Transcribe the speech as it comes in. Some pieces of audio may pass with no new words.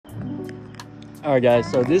All right guys,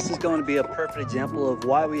 so this is going to be a perfect example of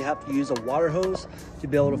why we have to use a water hose to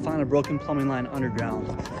be able to find a broken plumbing line underground.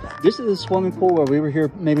 This is the swimming pool where we were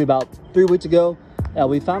here maybe about 3 weeks ago.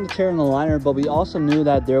 We found a tear in the liner, but we also knew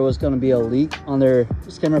that there was going to be a leak on their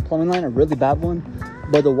skimmer plumbing line, a really bad one.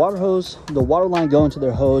 But the water hose, the water line going to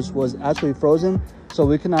their hose was actually frozen, so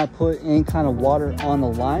we could not put any kind of water on the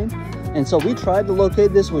line. And so we tried to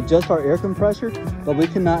locate this with just our air compressor, but we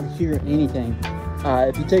could not hear anything.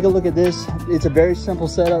 If you take a look at this, it's a very simple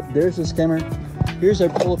setup. There's the skimmer. Here's our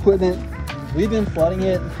pool equipment. We've been flooding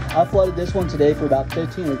it. I flooded this one today for about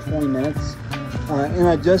 15 or 20 minutes. And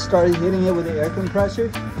I just started hitting it with the air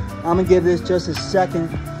compressor. I'm gonna give this just a second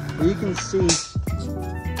where you can see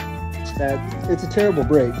that it's a terrible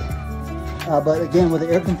break. But again, with the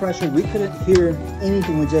air compressor, we couldn't hear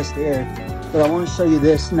anything with just the air. But I want to show you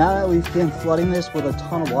this. Now that we've been flooding this with a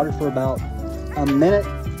ton of water for about a minute,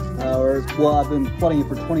 well, I've been flooding it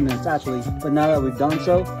for 20 minutes actually, but now that we've done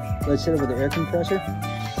so, let's hit it with the air compressor.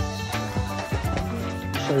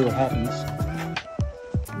 Show you what happens.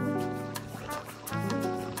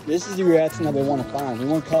 This is the reaction that we want to find. We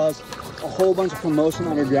want to cause a whole bunch of commotion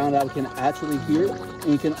underground that we can actually hear, and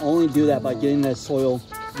you can only do that by getting that soil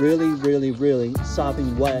really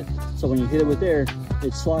sopping wet, so when you hit it with air,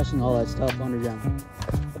 it's sloshing all that stuff underground.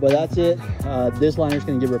 But that's it. This liner is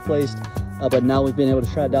going to get replaced. But now we've been able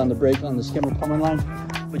to track down the break on the skimmer plumbing line.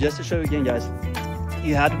 But just to show you again, guys,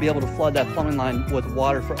 you have to be able to flood that plumbing line with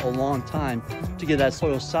water for a long time to get that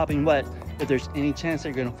soil sopping wet if there's any chance that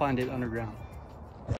you're going to find it underground.